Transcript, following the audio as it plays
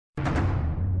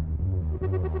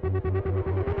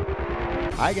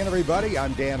Hi again, everybody.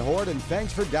 I'm Dan Hort, and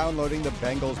thanks for downloading the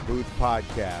Bengals Booth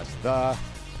Podcast. The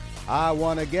I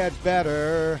Want to Get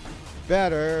Better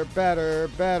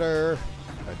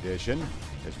edition,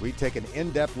 as we take an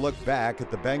in-depth look back at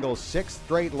the Bengals' sixth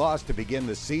straight loss to begin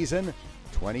the season,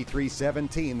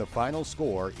 23-17, the final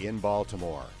score in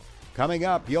Baltimore. Coming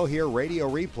up, you'll hear radio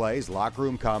replays, locker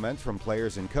room comments from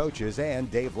players and coaches,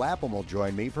 and Dave Lapham will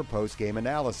join me for post-game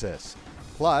analysis.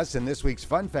 Plus, in this week's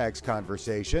Fun Facts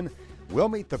conversation, we'll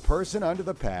meet the person under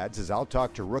the pads as I'll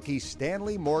talk to rookie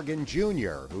Stanley Morgan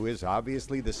Jr., who is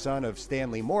obviously the son of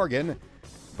Stanley Morgan,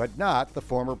 but not the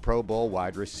former Pro Bowl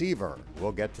wide receiver.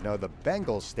 We'll get to know the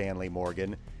Bengals' Stanley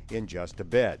Morgan in just a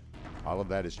bit. All of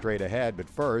that is straight ahead, but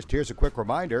first, here's a quick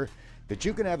reminder that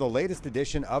you can have the latest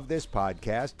edition of this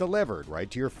podcast delivered right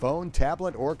to your phone,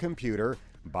 tablet, or computer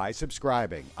by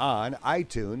subscribing on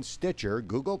iTunes, Stitcher,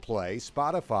 Google Play,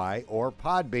 Spotify, or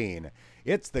Podbean.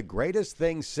 It's the greatest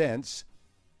thing since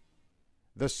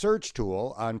the search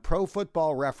tool on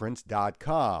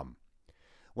ProFootballReference.com.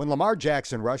 When Lamar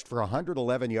Jackson rushed for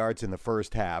 111 yards in the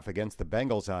first half against the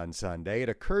Bengals on Sunday, it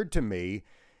occurred to me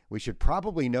we should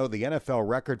probably know the NFL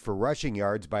record for rushing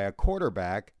yards by a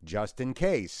quarterback just in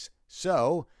case.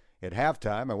 So, at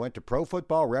halftime, I went to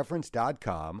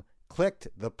ProFootballReference.com, clicked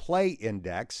the play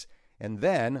index, and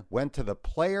then went to the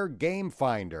player game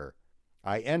finder.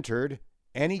 I entered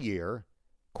any year,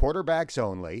 quarterbacks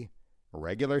only,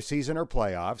 regular season or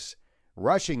playoffs,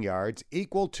 rushing yards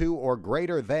equal to or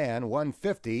greater than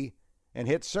 150, and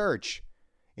hit search.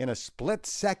 In a split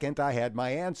second, I had my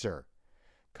answer.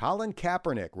 Colin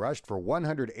Kaepernick rushed for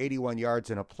 181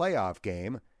 yards in a playoff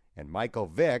game, and Michael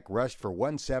Vick rushed for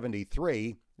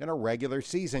 173 in a regular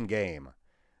season game.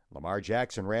 Lamar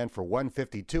Jackson ran for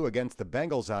 152 against the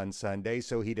Bengals on Sunday,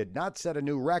 so he did not set a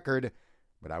new record,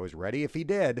 but I was ready if he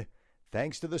did,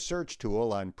 thanks to the search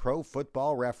tool on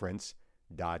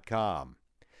ProFootballReference.com.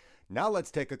 Now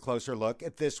let's take a closer look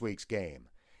at this week's game.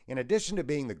 In addition to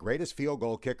being the greatest field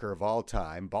goal kicker of all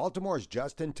time, Baltimore's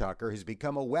Justin Tucker has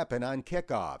become a weapon on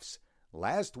kickoffs.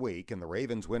 Last week, in the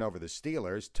Ravens' win over the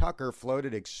Steelers, Tucker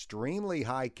floated extremely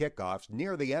high kickoffs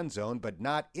near the end zone but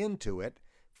not into it,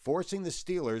 forcing the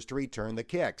Steelers to return the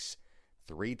kicks.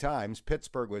 3 times,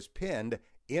 Pittsburgh was pinned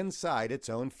inside its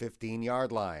own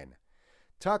 15-yard line.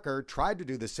 Tucker tried to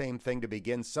do the same thing to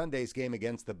begin Sunday's game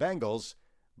against the Bengals,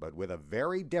 but with a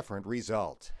very different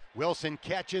result. Wilson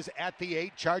catches at the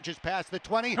 8, charges past the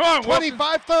 20,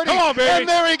 25, 30, Come on, baby. And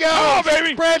there he goes. Come on,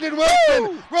 baby. Brandon Wilson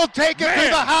Woo. will take it to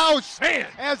the house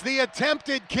as the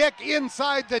attempted kick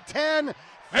inside the 10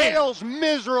 fails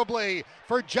miserably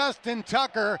for Justin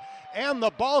Tucker and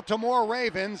the Baltimore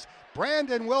Ravens.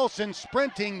 Brandon Wilson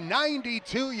sprinting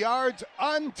 92 yards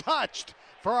untouched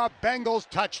for a Bengals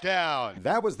touchdown.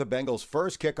 That was the Bengals'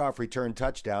 first kickoff return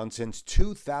touchdown since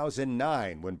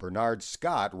 2009 when Bernard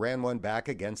Scott ran one back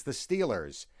against the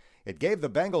Steelers. It gave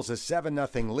the Bengals a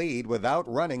 7-0 lead without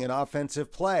running an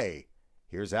offensive play.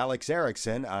 Here's Alex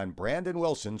Erickson on Brandon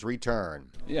Wilson's return.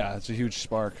 Yeah, it's a huge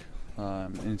spark.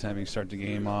 Anytime you start the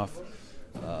game off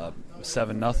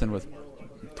 7-0 with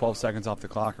 12 seconds off the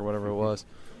clock or whatever it was.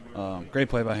 Great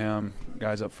play by him.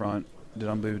 Guys up front did an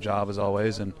unbelievable job as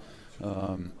always, and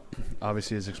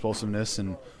obviously his explosiveness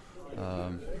and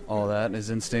all of that,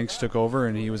 his instincts took over,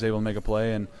 and he was able to make a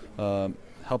play and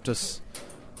helped us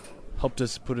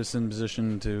put us in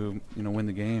position to win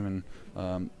the game.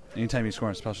 And anytime you score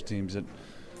on special teams, I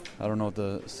don't know what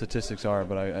the statistics are,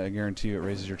 but I guarantee you it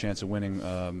raises your chance of winning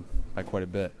by quite a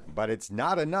bit. But it's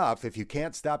not enough if you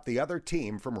can't stop the other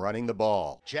team from running the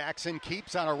ball. Jackson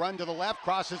keeps on a run to the left,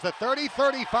 crosses the 30,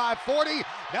 35, 40.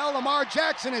 Now Lamar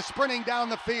Jackson is sprinting down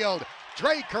the field.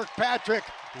 Dre Kirkpatrick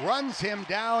runs him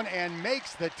down and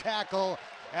makes the tackle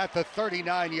at the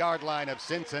 39-yard line of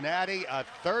Cincinnati. A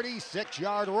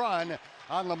 36-yard run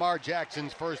on Lamar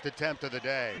Jackson's first attempt of the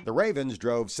day. The Ravens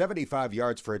drove 75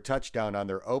 yards for a touchdown on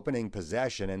their opening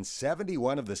possession, and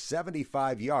 71 of the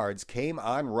 75 yards came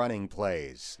on running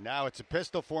plays. Now it's a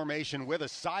pistol formation with a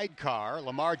sidecar.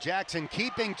 Lamar Jackson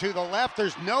keeping to the left.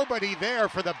 There's nobody there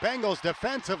for the Bengals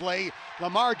defensively.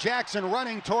 Lamar Jackson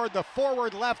running toward the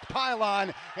forward left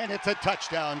pylon, and it's a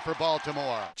touchdown for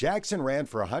Baltimore. Jackson ran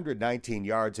for 119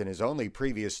 yards in his only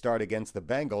previous start against the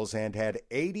Bengals and had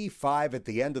 85 at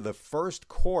the end of the first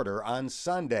quarter on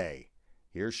Sunday.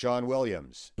 Here's Sean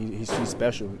Williams. He's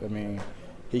special. I mean,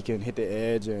 he can hit the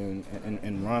edge and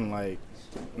run like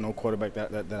no quarterback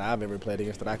that I've ever played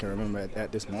against that I can remember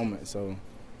at this moment. So,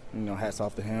 hats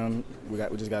off to him. We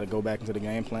just got to go back into the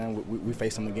game plan. We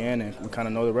face him again, and we kind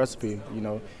of know the recipe. We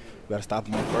got to stop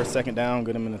him on first, second down,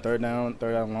 get him in the third down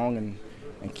long, and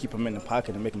keep him in the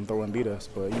pocket and make him throw and beat us.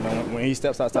 But when he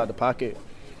steps outside the pocket,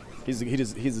 he's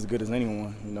as good as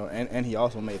anyone, you know, and he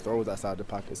also made throws outside the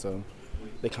pocket, so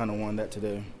they kind of won that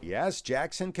today. Yes,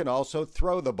 Jackson can also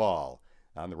throw the ball.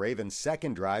 On the Ravens'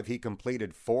 second drive, he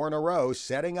completed 4 in a row,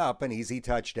 setting up an easy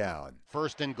touchdown.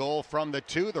 First and goal from the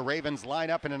 2. The Ravens line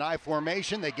up in an I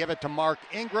formation. They give it to Mark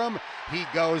Ingram. He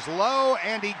goes low,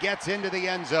 and he gets into the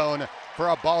end zone for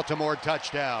a Baltimore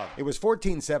touchdown. It was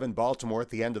 14-7 Baltimore at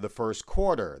the end of the first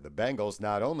quarter. The Bengals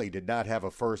not only did not have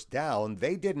a first down,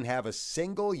 they didn't have a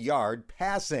single yard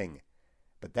passing.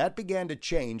 But that began to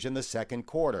change in the second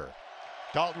quarter.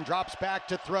 Dalton drops back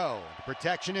to throw. The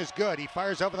protection is good. He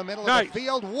fires over the middle of the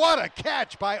field. What a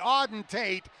catch by Auden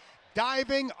Tate.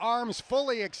 Diving, arms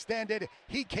fully extended.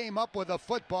 He came up with a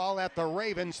football at the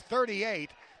Ravens' 38.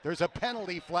 There's a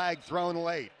penalty flag thrown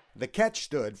late. The catch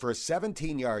stood for a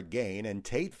 17-yard gain, and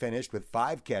Tate finished with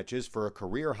 5 catches for a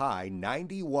career-high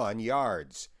 91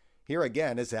 yards. Here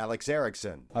again is Alex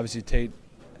Erickson. Obviously, Tate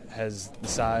has the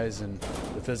size and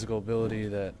the physical ability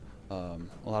that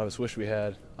a lot of us wish we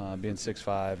had, being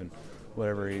 6'5" and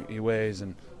whatever he weighs.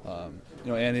 And,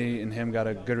 Andy and him got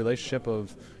a good relationship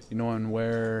of knowing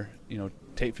where,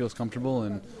 Tate feels comfortable,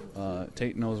 and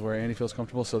Tate knows where Andy feels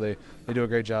comfortable. So they do a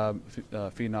great job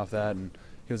feeding off that, and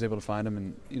he was able to find him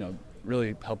and,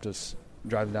 really helped us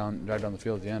drive down the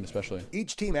field at the end especially.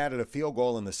 Each team added a field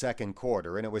goal in the second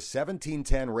quarter, and it was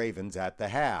 17-10 Ravens at the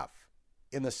half.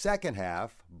 In the second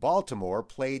half, Baltimore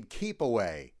played keep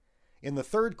away. In the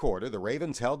third quarter, the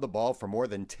Ravens held the ball for more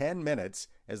than 10 minutes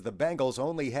as the Bengals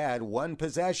only had 1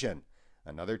 possession.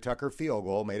 Another Tucker field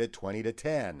goal made it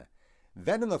 20-10.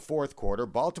 Then in the fourth quarter,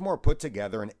 Baltimore put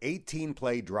together an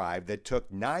 18-play drive that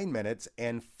took 9 minutes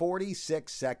and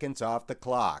 46 seconds off the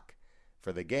clock.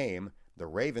 For the game, the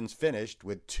Ravens finished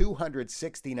with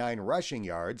 269 rushing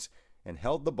yards and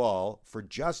held the ball for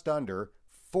just under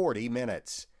 40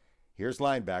 minutes. Here's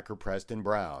linebacker Preston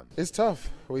Brown. It's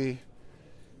tough. We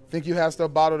think you have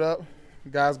stuff bottled up.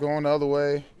 Guys going the other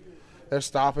way. They're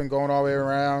stopping, going all the way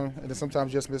around, and then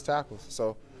sometimes just miss tackles.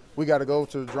 So we got to go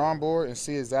to the drawing board and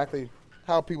see exactly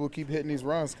how people keep hitting these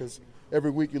runs, because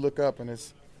every week you look up and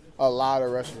it's a lot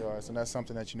of rushing yards, and that's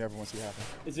something that you never want to see happen.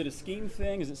 Is it a scheme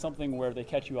thing? Is it something where they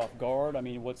catch you off guard? I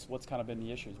mean, what's kind of been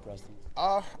the issues, Preston?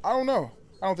 I don't know.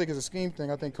 I don't think it's a scheme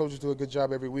thing. I think coaches do a good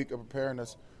job every week of preparing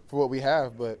us for what we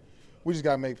have, but we just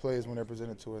got to make plays when they're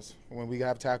presented to us. When we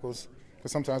have tackles,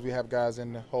 because sometimes we have guys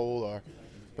in the hole,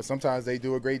 but sometimes they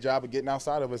do a great job of getting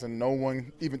outside of us and no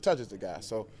one even touches the guy.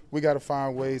 So we got to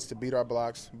find ways to beat our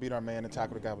blocks, beat our man, and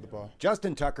tackle the guy with the ball.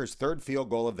 Justin Tucker's third field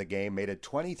goal of the game made it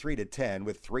 23-10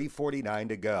 with 3:49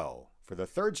 to go. For the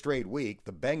third straight week,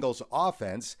 the Bengals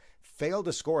offense failed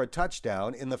to score a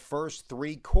touchdown in the first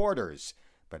 3 quarters.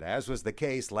 But as was the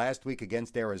case last week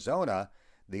against Arizona,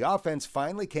 the offense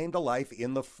finally came to life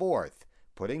in the fourth,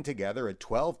 putting together a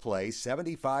 12-play,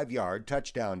 75-yard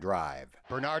touchdown drive.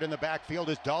 Bernard in the backfield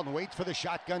as Dalton waits for the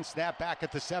shotgun snap back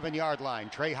at the 7-yard line.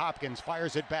 Trey Hopkins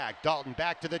fires it back. Dalton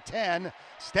back to the 10,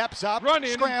 steps up,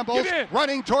 scrambles,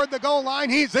 running toward the goal line.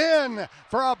 He's in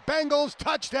for a Bengals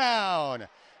touchdown.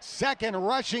 Second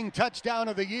rushing touchdown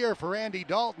of the year for Andy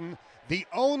Dalton, the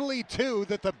only 2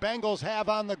 that the Bengals have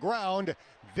on the ground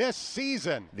this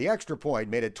season. The extra point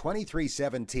made it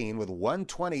 23-17 with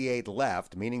 1:28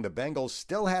 left, meaning the Bengals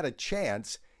still had a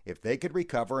chance if they could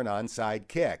recover an onside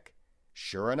kick.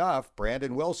 Sure enough,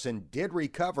 Brandon Wilson did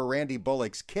recover Randy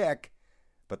Bullock's kick,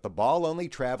 but the ball only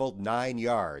traveled 9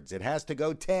 yards. It has to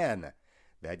go 10.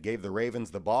 That gave the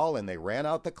Ravens the ball, and they ran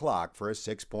out the clock for a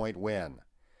 6-point win.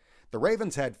 The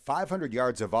Ravens had 500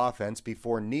 yards of offense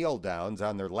before kneel downs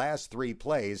on their last 3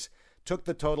 plays took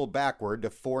the total backward to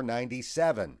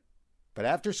 497. But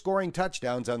after scoring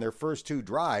touchdowns on their first 2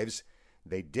 drives,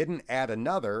 they didn't add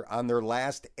another on their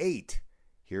last 8.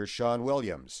 Here's Sean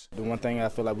Williams. The one thing I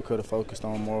feel like we could have focused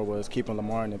on more was keeping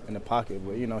Lamar in the pocket.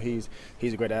 But, he's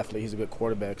a great athlete. He's a good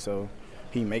quarterback, so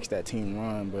he makes that team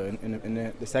run. But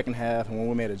in the second half, when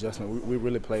we made adjustment, we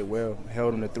really played well,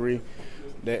 held them to 3.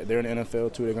 They're in the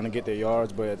NFL too. They're going to get their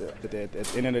yards, but at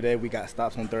the end of the day, we got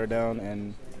stops on third down,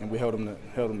 and we held them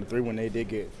to 3 when they did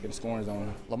get in the scoring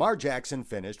zone. Lamar Jackson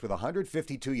finished with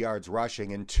 152 yards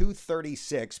rushing and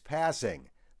 236 passing,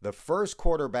 the first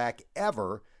quarterback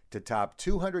ever to top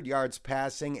 200 yards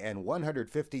passing and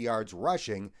 150 yards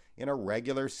rushing in a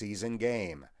regular season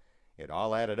game. It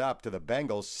all added up to the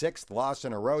Bengals' 6th loss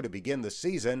in a row to begin the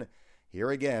season.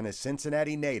 Here again is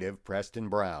Cincinnati native Preston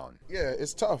Brown. Yeah,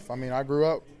 it's tough. I mean, I grew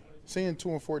up seeing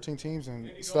 2-14 teams and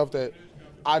stuff that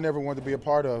I never wanted to be a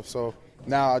part of. So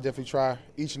now I definitely try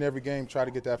each and every game, try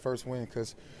to get that first win,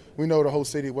 because we know the whole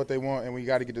city what they want, and we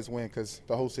got to get this win because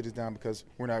the whole city's down because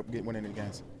we're not winning any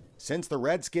games. Since the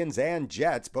Redskins and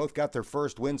Jets both got their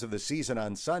first wins of the season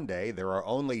on Sunday, there are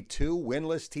only two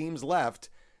winless teams left,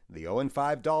 the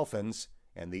 0-5 Dolphins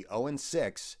and the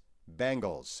 0-6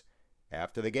 Bengals.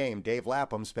 After the game, Dave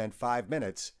Lapham spent 5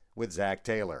 minutes with Zach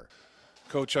Taylor.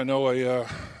 Coach, I know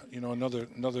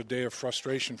another day of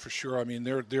frustration for sure. I mean,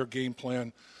 their game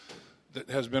plan that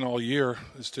has been all year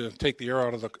is to take the air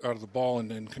out of the ball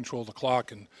and control the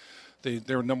clock, and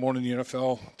they're number one in the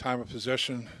NFL time of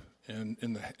possession and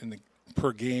in the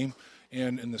per game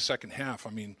and in the second half. I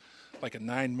mean, like a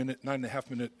 9.5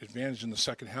 minute advantage in the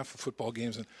second half of football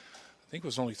games, and I think it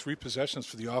was only 3 possessions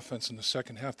for the offense in the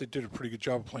second half. They did a pretty good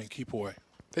job of playing keep away.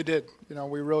 They did.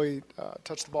 We really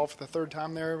touched the ball for the third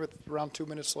time there with around 2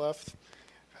 minutes left.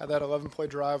 Had that 11-play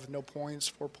drive with no points,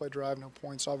 4-play drive, no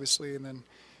points, obviously, and then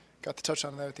got the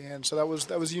touchdown there at the end. So that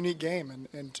was a unique game.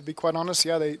 And to be quite honest,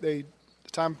 yeah, they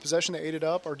the time of possession, they ate it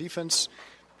up. Our defense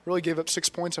really gave up 6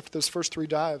 points after those first 3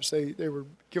 dives. They were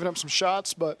giving up some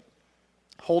shots, but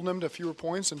holding them to fewer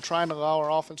points and trying to allow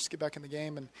our offense to get back in the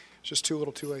game, and it's just too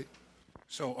little too late.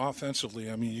 So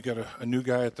offensively, I mean, you got a new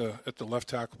guy at the left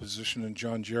tackle position in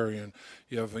John Jerry, and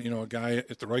you have a guy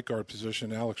at the right guard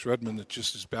position, Alex Redmond, that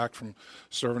just is back from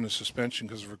serving a suspension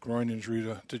because of a groin injury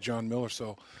to John Miller.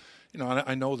 So,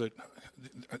 I know that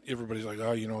everybody's like,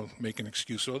 make an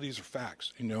excuse. So these are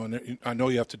facts, and I know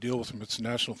you have to deal with them. It's the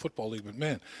National Football League, but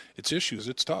man, it's issues.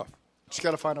 It's tough. Just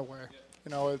got to find a way.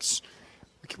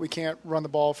 We can't run the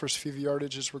ball for as few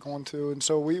yardage as we're going to, and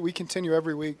so we continue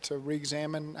every week to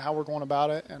re-examine how we're going about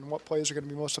it and what plays are going to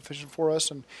be most efficient for us,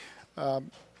 and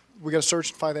we got to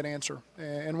search and find that answer.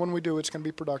 And when we do, it's going to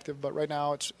be productive. But right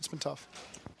now, it's been tough.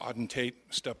 Auden Tate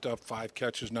stepped up, 5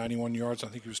 catches, 91 yards. I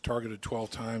think he was targeted 12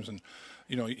 times, and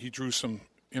he drew some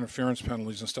interference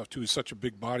penalties and stuff too. He's such a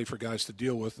big body for guys to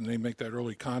deal with, and they make that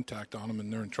early contact on him,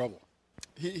 and they're in trouble.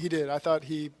 He did. I thought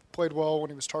he played well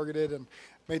when he was targeted and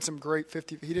made some great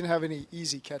 50. He didn't have any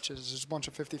easy catches. There's a bunch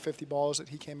of 50-50 balls that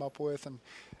he came up with, and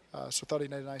so I thought he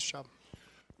did a nice job.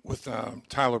 With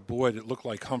Tyler Boyd, it looked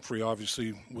like Humphrey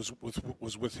obviously was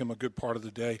with him a good part of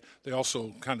the day. They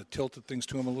also kind of tilted things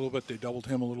to him a little bit. They doubled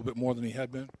him a little bit more than he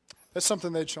had been. That's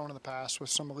something they'd shown in the past with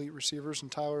some elite receivers,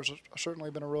 and Tyler's certainly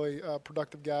been a really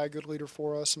productive guy, good leader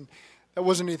for us, and that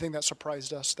wasn't anything that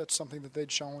surprised us. That's something that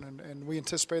they'd shown, and we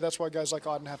anticipate that's why guys like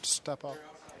Auden have to step up.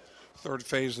 Third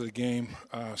phase of the game,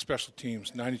 special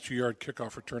teams, 92-yard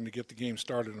kickoff return to get the game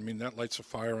started. I mean, that lights a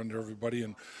fire under everybody,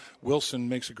 and Wilson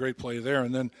makes a great play there,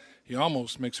 and then he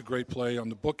almost makes a great play on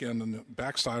the bookend on the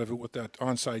backside of it with that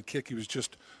onside kick. He was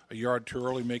just a yard too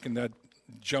early making that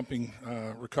jumping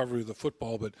recovery of the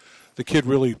football, but the kid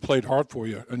really played hard for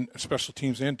you, and special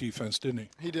teams and defense, didn't he?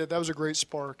 He did. That was a great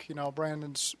spark.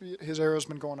 Brandon's his arrow's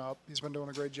been going up. He's been doing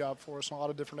a great job for us in a lot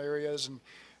of different areas, and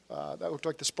that looked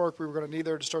like the spark we were going to need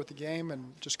there to start the game,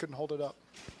 and just couldn't hold it up.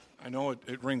 I know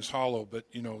it rings hollow, but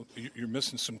you're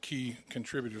missing some key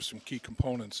contributors, some key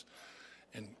components,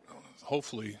 and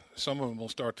hopefully some of them will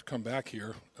start to come back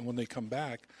here. And when they come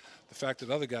back, the fact that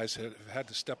other guys have had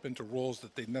to step into roles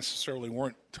that they necessarily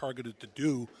weren't targeted to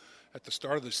do at the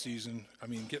start of the season, I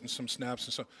mean, getting some snaps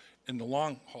and stuff in the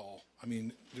long haul, I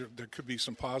mean, there could be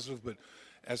some positive, but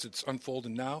as it's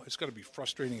unfolding now, it's got to be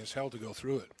frustrating as hell to go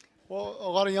through it. Well, a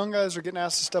lot of young guys are getting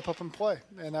asked to step up and play,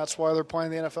 and that's why they're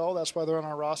playing the NFL. That's why they're on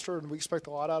our roster, and we expect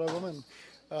a lot out of them.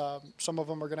 And some of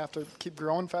them are going to have to keep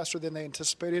growing faster than they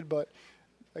anticipated. But,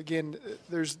 again,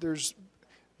 there's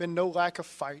been no lack of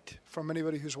fight from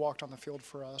anybody who's walked on the field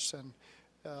for us, and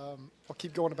we'll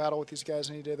keep going to battle with these guys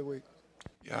any day of the week.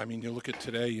 Yeah, I mean, you look at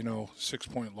today,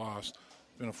 6-point loss,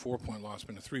 been a 4-point loss,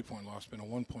 been a 3-point loss, been a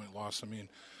 1-point loss. I mean,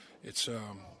 it's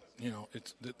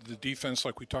it's the defense,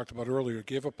 like we talked about earlier,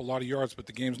 gave up a lot of yards, but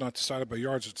the game's not decided by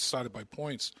yards; it's decided by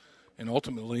points. And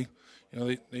ultimately,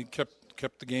 they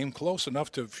kept the game close enough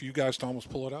for you guys to almost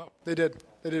pull it out. They did.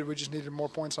 We just needed more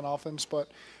points on offense,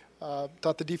 but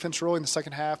thought the defense really in the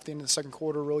second half, the end of the second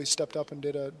quarter, really stepped up and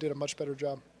did a much better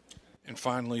job. And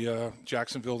finally,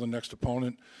 Jacksonville, the next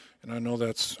opponent. And I know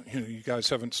that's you guys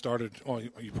haven't started. Well,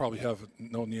 you probably have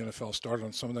known the NFL started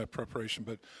on some of that preparation,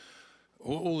 but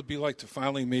what will it be like to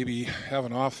finally maybe have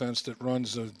an offense that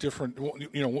runs a different?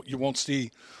 You won't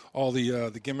see all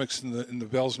the gimmicks and the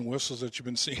bells and whistles that you've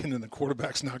been seeing, and the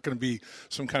quarterback's not going to be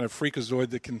some kind of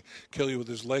freakazoid that can kill you with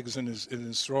his legs and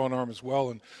his throwing arm as well,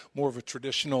 and more of a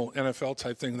traditional NFL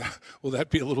type thing. Will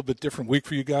that be a little bit different week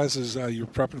for you guys as you're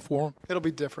prepping for them? It'll be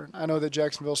different. I know that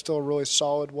Jacksonville's still a really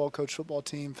solid, well-coached football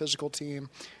team, physical team.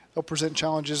 They'll present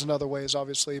challenges in other ways,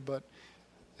 obviously, but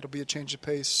it'll be a change of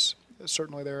pace.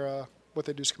 Certainly, they're what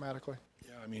they do schematically.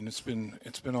 Yeah, I mean, it's been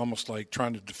almost like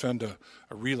trying to defend a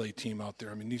relay team out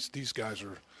there. I mean, these guys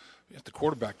are, at the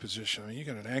quarterback position. I mean, you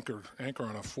got an anchor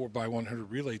on a 4x100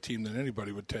 relay team that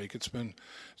anybody would take. It's been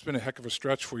a heck of a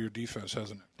stretch for your defense,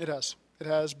 hasn't it? It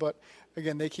has. But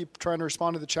again, they keep trying to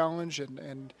respond to the challenge, and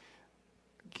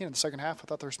again, in the second half, I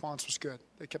thought the response was good.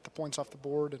 They kept the points off the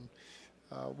board, and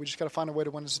we just got to find a way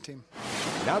to win as a team.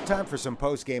 Now time for some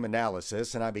post-game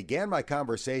analysis, and I began my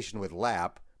conversation with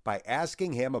Lapp by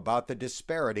asking him about the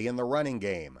disparity in the running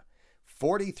game.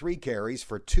 43 carries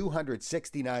for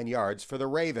 269 yards for the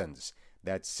Ravens.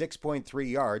 That's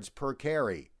 6.3 yards per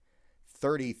carry.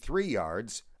 33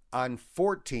 yards on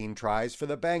 14 tries for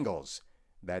the Bengals.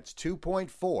 That's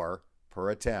 2.4 per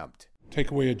attempt. Take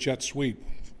away a jet sweep.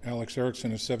 Alex Erickson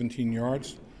has 17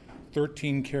 yards,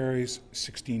 13 carries,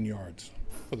 16 yards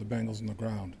for the Bengals on the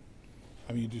ground.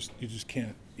 I mean, you just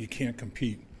can't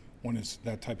compete when it's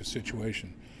that type of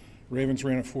situation. Ravens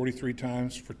ran it 43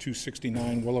 times for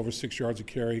 269, well over 6 yards a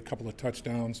carry, a couple of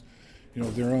touchdowns. You know,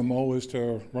 their MO is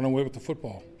to run away with the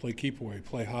football, play keep away,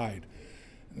 play hide.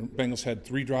 And the Bengals had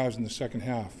 3 drives in the second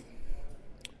half.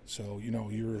 So, you know,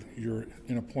 you're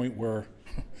in a point where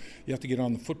you have to get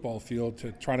on the football field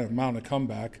to try to mount a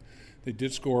comeback. They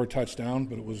did score a touchdown,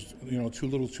 but it was, you know, too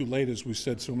little too late, as we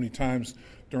said so many times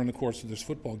during the course of this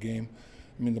football game.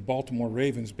 I mean, the Baltimore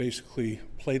Ravens basically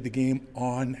played the game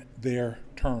on their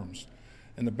terms,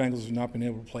 and the Bengals have not been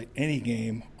able to play any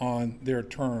game on their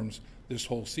terms this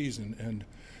whole season. And,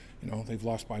 you know, they've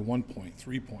lost by 1 point,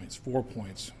 3 points, 4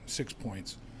 points, 6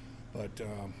 points. But,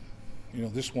 you know,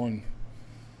 this one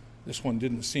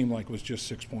didn't seem like it was just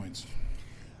 6 points.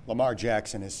 Lamar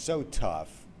Jackson is so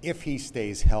tough. If he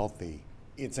stays healthy,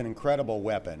 it's an incredible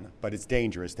weapon, but it's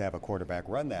dangerous to have a quarterback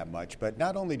run that much. But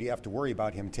not only do you have to worry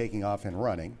about him taking off and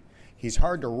running, he's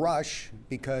hard to rush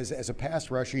because as a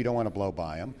pass rusher, you don't want to blow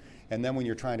by him. And then when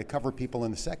you're trying to cover people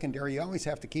in the secondary, you always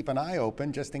have to keep an eye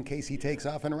open just in case he takes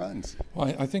off and runs.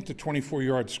 Well, I think the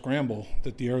 24-yard scramble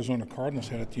that the Arizona Cardinals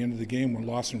had at the end of the game when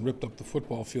Lawson ripped up the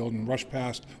football field and rushed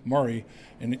past Murray,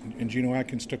 and Geno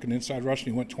Atkins took an inside rush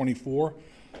and he went 24,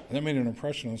 and that made an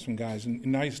impression on some guys. And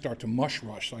now you start to mush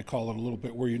rush, I call it a little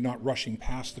bit, where you're not rushing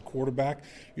past the quarterback.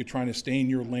 You're trying to stay in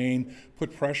your lane,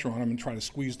 put pressure on him, and try to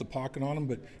squeeze the pocket on him.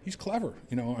 But he's clever.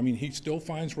 You know, I mean, he still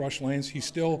finds rush lanes.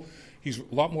 He's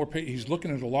a lot more. He's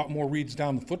looking at a lot more reads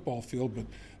down the football field. But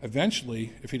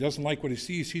eventually, if he doesn't like what he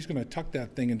sees, he's going to tuck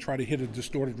that thing and try to hit a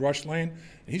distorted rush lane,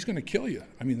 and he's going to kill you.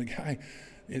 I mean, the guy,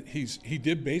 he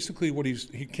did basically what he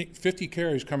 50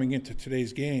 carries coming into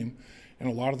today's game. And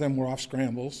a lot of them were off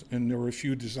scrambles, and there were a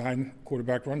few design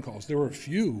quarterback run calls. There were a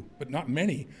few, but not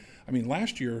many. I mean,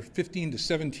 last year, 15 to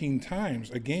 17 times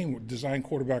a game with design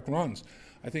quarterback runs.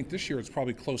 I think this year it's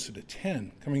probably closer to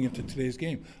 10 coming into today's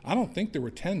game. I don't think there were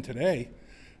 10 today,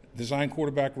 design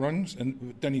quarterback runs.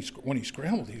 And then when he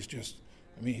scrambled, he's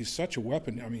such a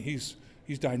weapon. I mean, he's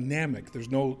dynamic.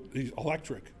 He's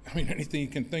electric. I mean, anything you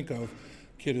can think of,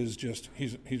 kid is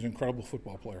he's an incredible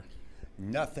football player.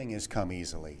 Nothing has come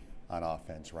easily on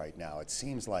offense right now. It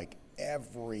seems like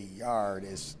every yard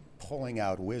is pulling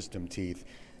out wisdom teeth.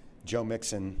 Joe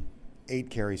Mixon, 8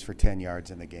 carries for 10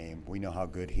 yards in the game. We know how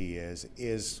good he is.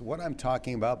 Is what I'm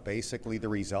talking about basically the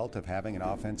result of having an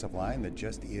offensive line that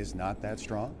just is not that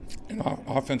strong? An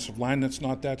offensive line that's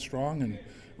not that strong, and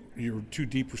your 2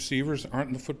 deep receivers aren't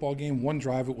in the football game. One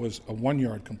drive, it was a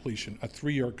 1-yard completion, a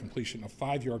 3-yard completion, a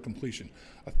 5-yard completion,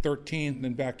 a 13,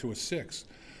 then back to a 6.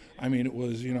 I mean, it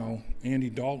was, you know,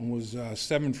 Andy Dalton was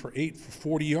 7 for 8 for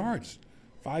 40 yards,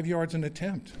 5 yards an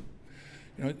attempt.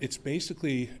 You know, it's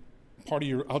basically part of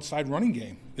your outside running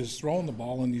game is throwing the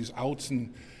ball in these outs,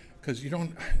 and because you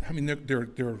don't, I mean,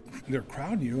 they're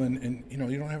crowding you, and you know,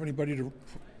 you don't have anybody to,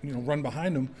 you know, run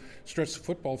behind them, stretch the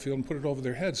football field, and put it over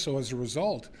their heads. So as a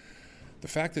result, the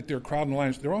fact that they're crowding the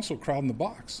lines, they're also crowding the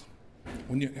box.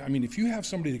 If you have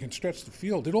somebody that can stretch the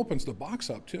field, it opens the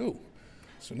box up too.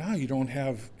 So now you don't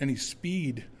have any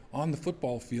speed on the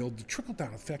football field. The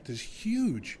trickle-down effect is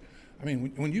huge. I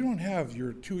mean, when you don't have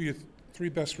your 3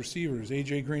 best receivers,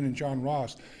 A.J. Green and John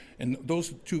Ross, and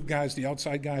those 2 guys, the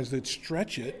outside guys that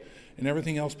stretch it, and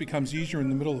everything else becomes easier in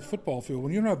the middle of the football field.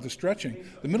 When you don't have the stretching,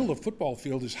 the middle of the football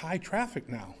field is high traffic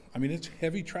now. I mean, it's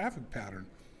heavy traffic pattern.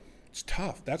 It's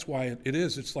tough. That's why it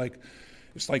is. It's like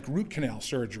root canal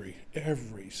surgery.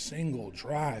 Every single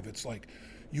drive, it's like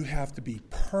you have to be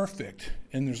perfect,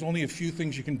 and there's only a few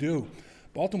things you can do.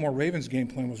 Baltimore Ravens game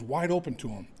plan was wide open to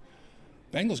them.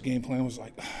 Bengals game plan was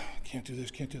like, can't do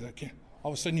this, can't do that, can't.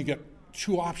 All of a sudden you get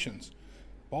 2 options.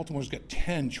 Baltimore's got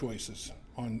 10 choices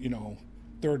on, you know,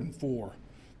 3rd and 4,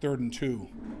 3rd and 2.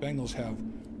 Bengals have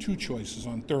 2 choices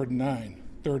on 3rd and 9,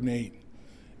 3rd and 8.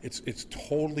 It's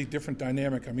totally different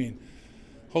dynamic. I mean,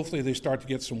 hopefully they start to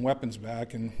get some weapons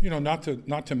back. And, not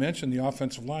to mention the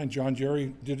offensive line. John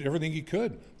Jerry did everything he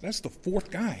could. That's the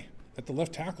fourth guy at the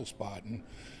left tackle spot. And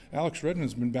Alex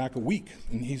Redmond's been back a week,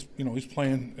 and he's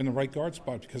playing in the right guard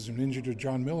spot because of an injury to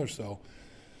John Miller. So,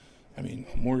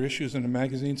 more issues in the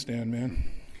magazine stand, man.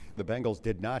 The Bengals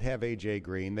did not have A.J.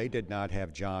 Green. They did not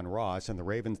have John Ross, and the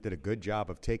Ravens did a good job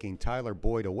of taking Tyler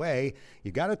Boyd away.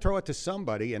 You got to throw it to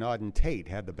somebody, and Auden Tate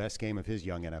had the best game of his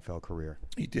young NFL career.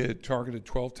 He did. Targeted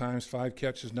 12 times, 5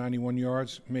 catches, 91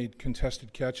 yards, made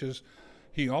contested catches.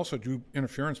 He also drew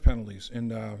interference penalties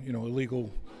and, illegal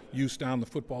use down the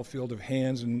football field of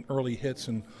hands and early hits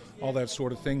and all that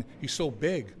sort of thing. He's so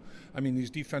big.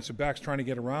 These defensive backs trying to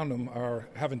get around him are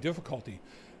having difficulty.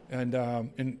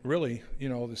 And really,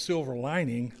 the silver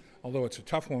lining, although it's a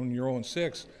tough one when you're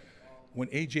 0-6, when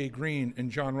A.J. Green and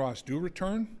John Ross do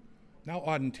return, now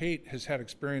Auden Tate has had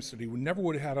experience that he never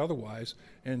would have had otherwise,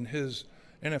 and his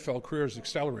NFL career has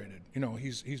accelerated.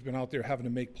 He's been out there having to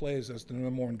make plays as the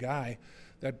number one guy.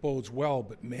 That bodes well,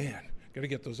 but man, got to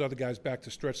get those other guys back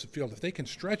to stretch the field. If they can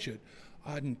stretch it,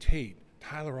 Auden Tate,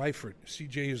 Tyler Eifert,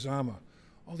 C.J. Uzomah,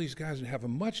 all these guys have a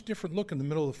much different look in the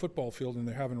middle of the football field than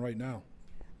they're having right now.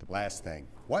 The last thing,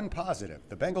 one positive,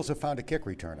 the Bengals have found a kick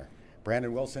returner.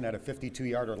 Brandon Wilson had a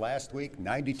 52-yarder last week,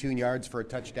 92 yards for a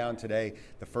touchdown today,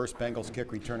 the first Bengals kick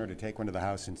returner to take one to the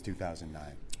house since 2009.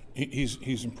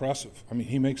 He's impressive.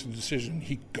 He makes a decision.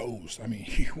 He goes.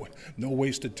 No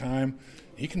wasted time.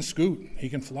 He can scoot. He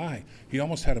can fly. He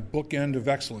almost had a bookend of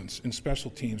excellence in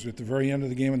special teams. At the very end of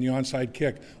the game on the onside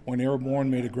kick, when Airborne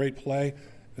made a great play,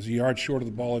 is a yard short of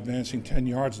the ball, advancing 10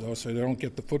 yards, though, so they don't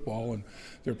get the football, and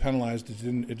they're penalized.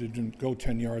 It didn't go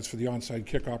 10 yards for the onside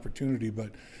kick opportunity,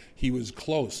 but he was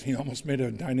close. He almost made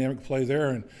a dynamic play there,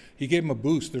 and he gave him a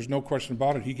boost. There's no question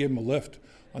about it. He gave him a lift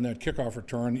on that kickoff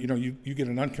return. You get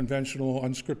an unconventional,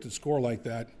 unscripted score like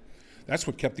that. That's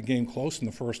what kept the game close in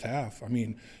the first half. At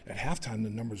halftime, the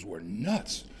numbers were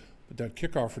nuts. But that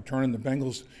kickoff return, and the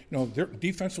Bengals, they're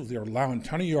defensively, they're allowing a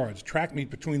ton of yards, track meet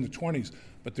between the 20s,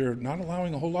 but they're not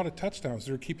allowing a whole lot of touchdowns.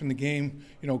 They're keeping the game,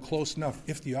 close enough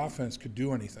if the offense could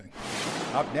do anything.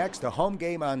 Up next, a home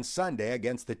game on Sunday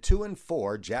against the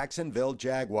 2-4 Jacksonville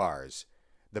Jaguars.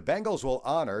 The Bengals will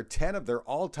honor 10 of their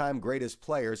all-time greatest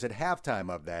players at halftime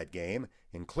of that game,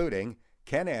 including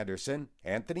Ken Anderson,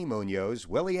 Anthony Munoz,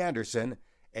 Willie Anderson,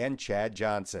 and Chad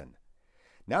Johnson.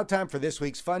 Now time for this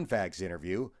week's Fun Facts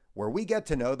interview, where we get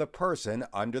to know the person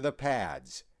under the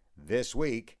pads. This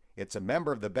week, it's a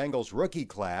member of the Bengals rookie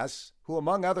class who,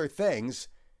 among other things,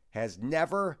 has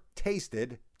never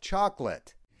tasted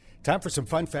chocolate. Time for some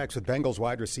fun facts with Bengals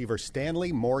wide receiver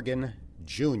Stanley Morgan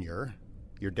Jr.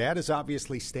 Your dad is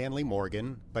obviously Stanley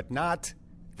Morgan, but not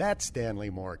that Stanley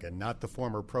Morgan, not the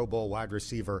former Pro Bowl wide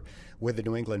receiver with the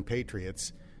New England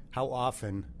Patriots. How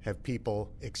often have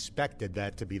people expected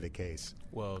that to be the case?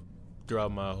 Well,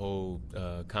 throughout my whole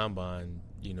combine,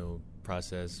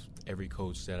 process, every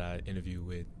coach that I interview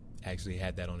with actually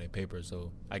had that on their paper,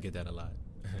 so I get that a lot.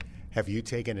 Have you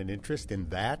taken an interest in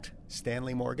that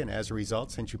Stanley Morgan as a result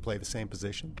since you play the same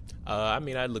position? I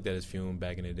looked at his film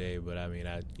back in the day, but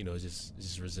it's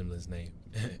just a resemblance name.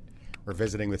 We're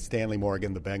visiting with Stanley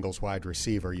Morgan, the Bengals wide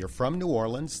receiver. You're from New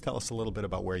Orleans. Tell us a little bit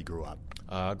about where you grew up.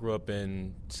 I grew up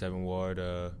in 7th Ward,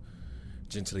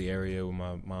 Gentilly area with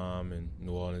my mom, and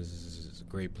New Orleans is a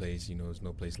great place. There's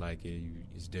no place like it.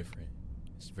 It's different.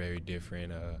 It's very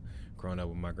different. Growing up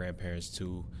with my grandparents,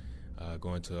 too,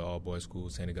 going to an all-boys school,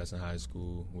 St. Augustine High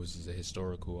School, which is a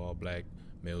historical all-black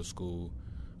male school.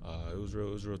 It was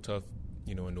real tough,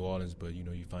 in New Orleans, but,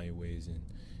 you find your ways, and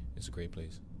it's a great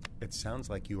place. It sounds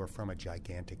like you are from a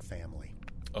gigantic family.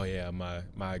 Oh, yeah.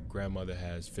 My grandmother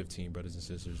has 15 brothers and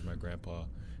sisters. My grandpa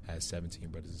has 17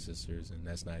 brothers and sisters, and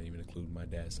that's not even including my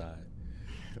dad's side.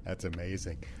 That's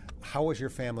amazing. How was your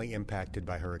family impacted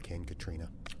by Hurricane Katrina?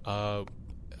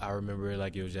 I remember it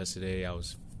like it was yesterday. I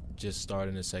was just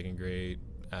starting the 2nd grade.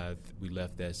 We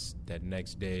left that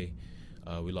next day.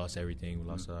 We lost everything. We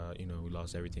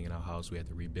lost everything in our house. We had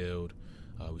to rebuild.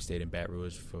 We stayed in Baton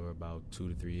Rouge for about 2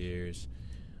 to 3 years,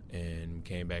 and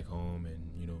came back home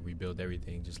and rebuilt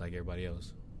everything just like everybody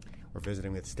else. We're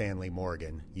visiting with Stanley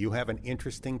Morgan. You have an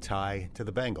interesting tie to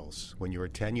the Bengals. When you were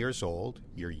 10 years old,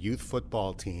 your youth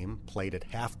football team played at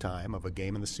halftime of a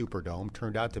game in the Superdome.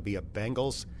 Turned out to be a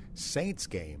Bengals-Saints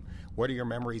game. What are your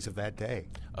memories of that day?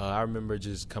 I remember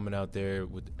just coming out there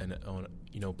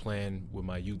playing with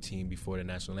my youth team before the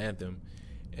national anthem,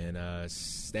 and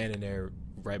standing there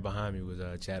right behind me was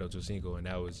Chad Ochocinco, and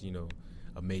that was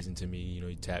amazing to me.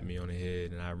 He tapped me on the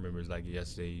head, and I remember it was like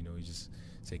yesterday. He just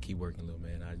said, "Keep working, little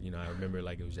man." I remember it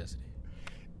like it was yesterday.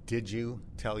 Did you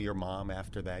tell your mom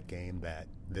after that game that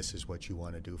this is what you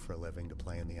want to do for a living, to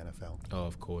play in the NFL? Oh,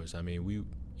 of course. I mean,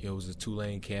 it was a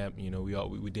Tulane camp. You know,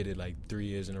 we did it like 3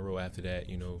 years in a row after that,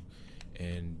 you know,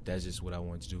 and that's just what I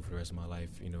wanted to do for the rest of my life,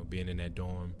 you know, being in that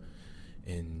dorm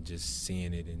and just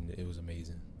seeing it, and it was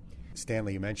amazing.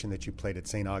 Stanley, you mentioned that you played at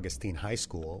St. Augustine High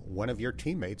School. One of your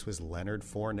teammates was Leonard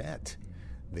Fournette,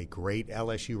 the great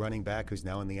LSU running back who's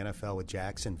now in the NFL with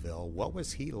Jacksonville. What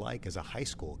was he like as a high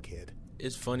school kid?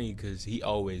 It's funny because he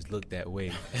always looked that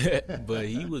way, but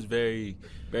he was very,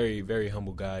 very, very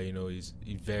humble guy. You know, he's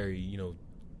very, you know,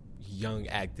 young,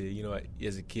 active. You know,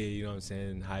 as a kid, you know what I'm saying,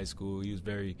 in high school, he was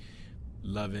very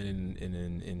loving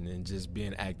and just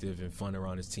being active and fun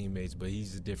around his teammates. But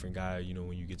he's a different guy, you know,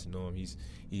 when you get to know him.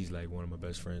 He's like one of my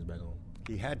best friends back home.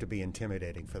 He had to be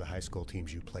intimidating for the high school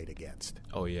teams you played against.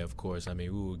 Oh, yeah, of course. I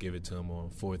mean, we would give it to him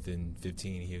on 4th and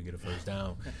 15. He'll get a first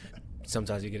down.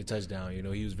 Sometimes he'd get a touchdown. You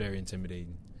know, he was very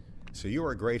intimidating. So you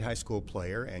were a great high school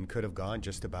player and could have gone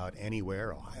just about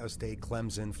anywhere. Ohio State,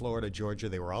 Clemson, Florida, Georgia,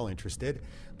 they were all interested.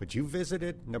 But you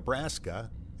visited Nebraska,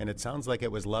 and it sounds like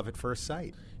it was love at first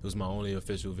sight. It was my only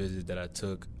official visit that I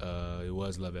took. It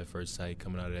was love at first sight,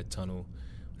 coming out of that tunnel,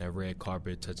 that red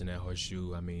carpet, touching that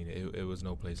horseshoe. I mean, it was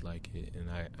no place like it, and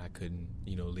I couldn't,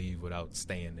 you know, leave without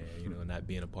staying there, you know, not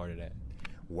being a part of that.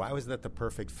 Why was that the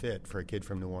perfect fit for a kid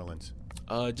from New Orleans?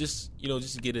 Just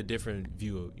to get a different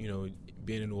view of, you know,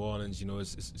 being in New Orleans, you know,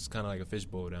 it's kind of like a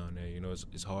fishbowl down there. You know,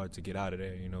 it's hard to get out of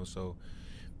there, you know, so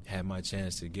had my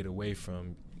chance to get away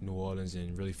from New Orleans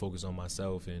and really focus on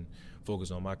myself and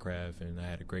focus on my craft, and I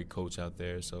had a great coach out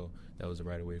there, so that was the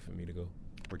right way for me to go.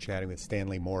 We're chatting with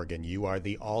Stanley Morgan. You are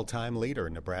the all-time leader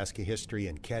in Nebraska history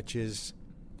in catches,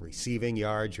 receiving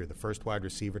yards. You're the first wide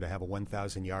receiver to have a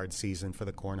 1,000-yard season for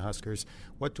the Cornhuskers.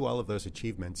 What do all of those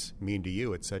achievements mean to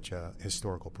you at such a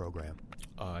historical program?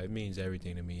 It means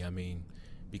everything to me. I mean,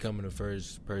 becoming the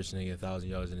first person to get 1,000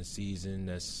 yards in a season,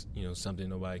 that's, you know, something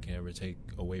nobody can ever take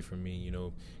away from me. You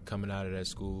know, coming out of that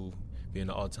school, being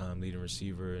the all-time leading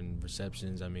receiver and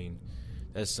receptions, I mean,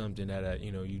 that's something that,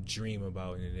 you know, you dream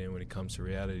about, and then when it comes to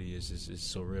reality, it's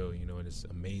surreal, you know, and it's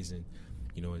amazing.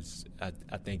 You know,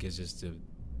 I think it's just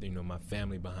you know, my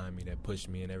family behind me that pushed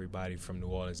me, and everybody from New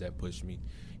Orleans that pushed me,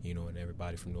 you know, and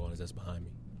everybody from New Orleans that's behind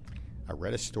me. I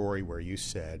read a story where you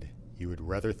said you would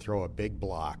rather throw a big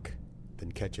block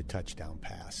than catch a touchdown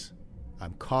pass.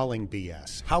 I'm calling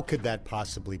BS. How could that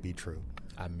possibly be true?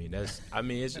 I mean,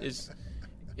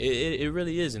 it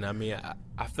really isn't. I mean,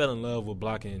 I fell in love with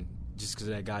blocking just because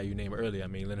of that guy you named earlier. I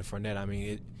mean, Leonard Fournette. I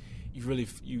mean, you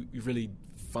really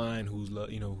find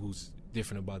who's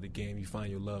different about the game. You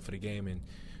find your love for the game, and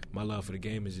my love for the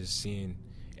game is just seeing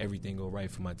everything go right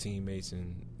for my teammates,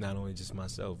 and not only just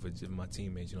myself, but just my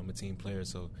teammates. You know, I'm a team player,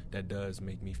 so that does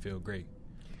make me feel great.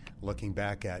 Looking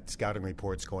back at scouting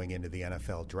reports going into the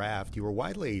NFL draft, you were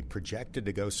widely projected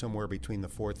to go somewhere between the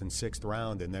 4th and 6th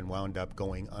round and then wound up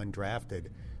going undrafted.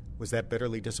 Was that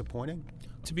bitterly disappointing?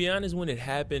 To be honest, when it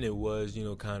happened, it was, you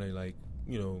know, kind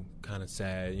of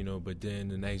sad, you know, but then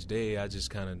the next day I just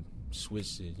kind of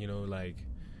switched it, you know, like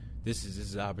this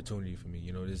is an opportunity for me,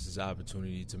 you know, this is an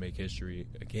opportunity to make history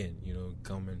again, you know,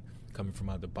 coming from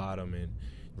out the bottom and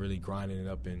really grinding it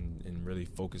up and really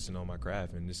focusing on my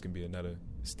craft, and this can be another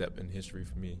step in history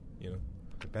for me, you know.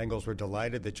 The Bengals were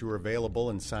delighted that you were available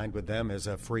and signed with them as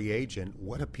a free agent.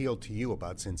 What appealed to you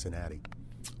about Cincinnati?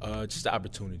 Just the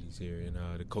opportunities here and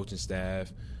the coaching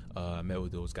staff. I met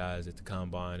with those guys at the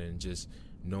Combine, and just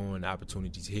knowing the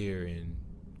opportunities here and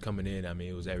coming in, I mean,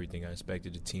 it was everything I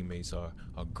expected. The teammates are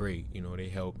great, you know, they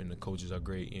help, and the coaches are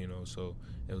great, you know, so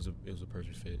it was a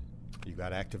perfect fit. You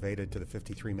got activated to the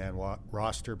 53-man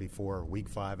roster before Week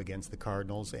 5 against the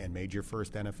Cardinals and made your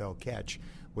first NFL catch.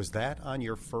 Was that on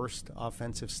your first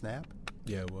offensive snap?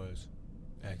 Yeah, it was.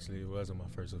 Actually, it was on my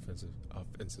first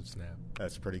offensive snap.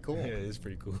 That's pretty cool. Yeah, it's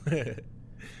pretty cool.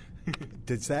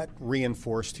 Does that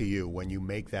reinforce to you when you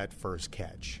make that first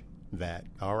catch that,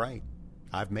 all right,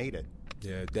 I've made it?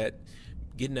 Yeah,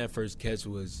 getting that first catch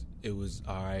was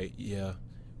all right, yeah.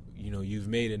 You know, you've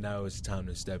made it. Now it's time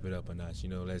to step it up a notch. You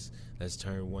know, let's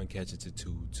turn one catch into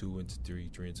two into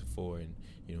three into four, and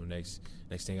you know, next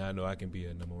thing I know, I can be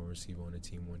a number one receiver on the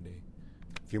team one day.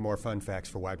 A few more fun facts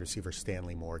for wide receiver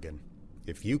Stanley Morgan.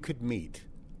 If you could meet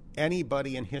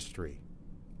anybody in history,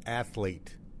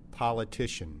 athlete,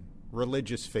 politician,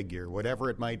 religious figure, whatever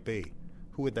it might be,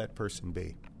 who would that person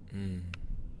be?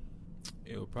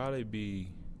 It would probably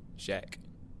be Shaq.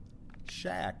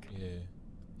 Shaq? Yeah,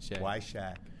 Shaq. Why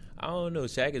Shaq? I don't know.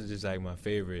 Shaq is just like my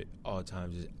favorite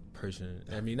all-time just person.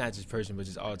 I mean, not just person, but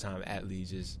just all-time athlete.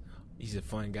 Just, he's a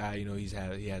fun guy. You know,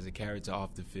 he has a character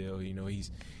off the field. You know, he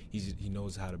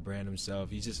knows how to brand himself.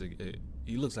 He's just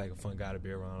he looks like a fun guy to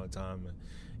be around all the time. And,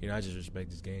 you know, I just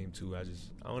respect his game too. I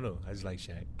don't know. I just like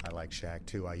Shaq. I like Shaq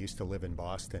too. I used to live in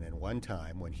Boston, and one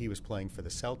time when he was playing for the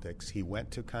Celtics, he went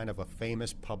to kind of a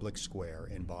famous public square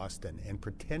in Boston and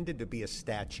pretended to be a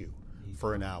statue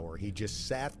for an hour. He just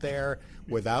sat there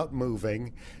without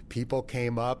moving. People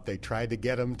came up. They tried to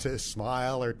get him to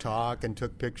smile or talk and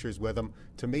took pictures with him.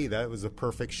 To me, that was a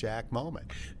perfect Shaq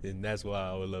moment. And that's why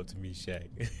I would love to meet Shaq.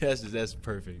 That's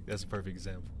perfect. That's a perfect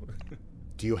example.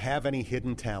 Do you have any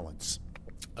hidden talents?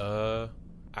 I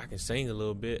can sing a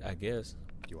little bit, I guess.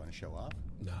 Do you want to show off?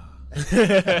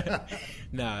 Nah.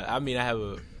 Nah, I mean,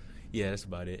 that's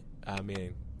about it. I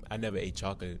mean, I never ate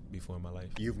chocolate before in my life.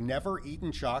 You've never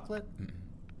eaten chocolate?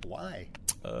 Why?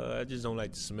 I just don't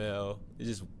like the smell. It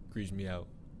just creeps me out.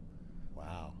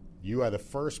 Wow. You are the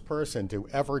first person to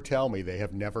ever tell me they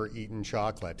have never eaten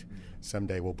chocolate.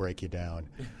 Someday we'll break you down.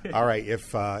 All right,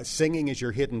 if singing is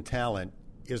your hidden talent,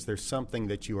 is there something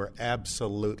that you are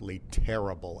absolutely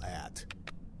terrible at?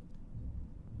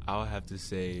 I'll have to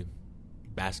say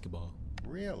basketball.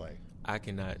 Really? I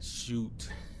cannot shoot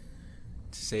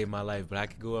to save my life, but I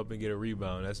could go up and get a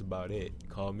rebound. That's about it.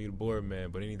 Call me the board man,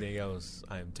 but anything else,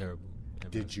 I am terrible.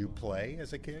 Did you play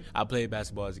as a kid? I played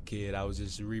basketball as a kid. I was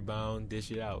just a rebound,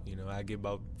 dish it out. You know, I get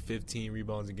about 15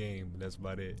 rebounds a game, but that's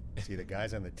about it. See, the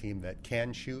guys on the team that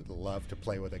can shoot love to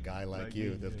play with a guy like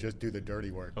you. They'll just do the dirty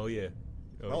work. Oh, yeah.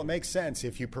 Well, it makes sense.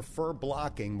 If you prefer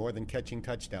blocking more than catching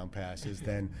touchdown passes,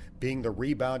 then being the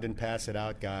rebound and pass it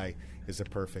out guy is a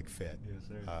perfect fit. Yes,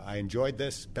 sir. I enjoyed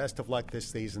this. Best of luck this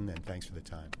season, and thanks for the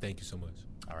time. Thank you so much.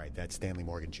 All right, that's Stanley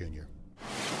Morgan Jr.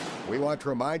 We want to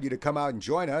remind you to come out and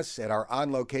join us at our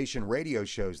on-location radio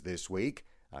shows this week.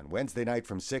 On Wednesday night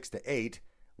from 6 to 8,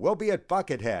 we'll be at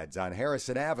Bucketheads on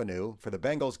Harrison Avenue for the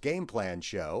Bengals Game Plan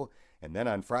show. And then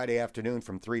on Friday afternoon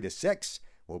from 3 to 6,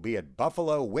 we'll be at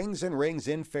Buffalo Wings and Rings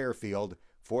in Fairfield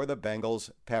for the Bengals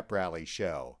Pep Rally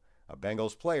show. A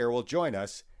Bengals player will join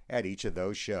us at each of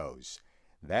those shows.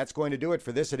 That's going to do it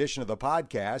for this edition of the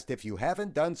podcast. If you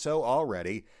haven't done so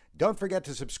already, don't forget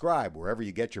to subscribe wherever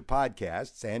you get your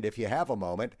podcasts. And if you have a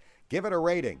moment, give it a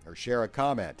rating or share a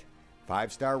comment.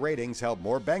 5-star ratings help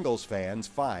more Bengals fans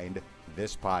find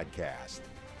this podcast.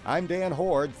 I'm Dan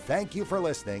Hoard. Thank you for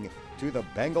listening to the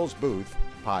Bengals Booth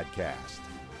Podcast.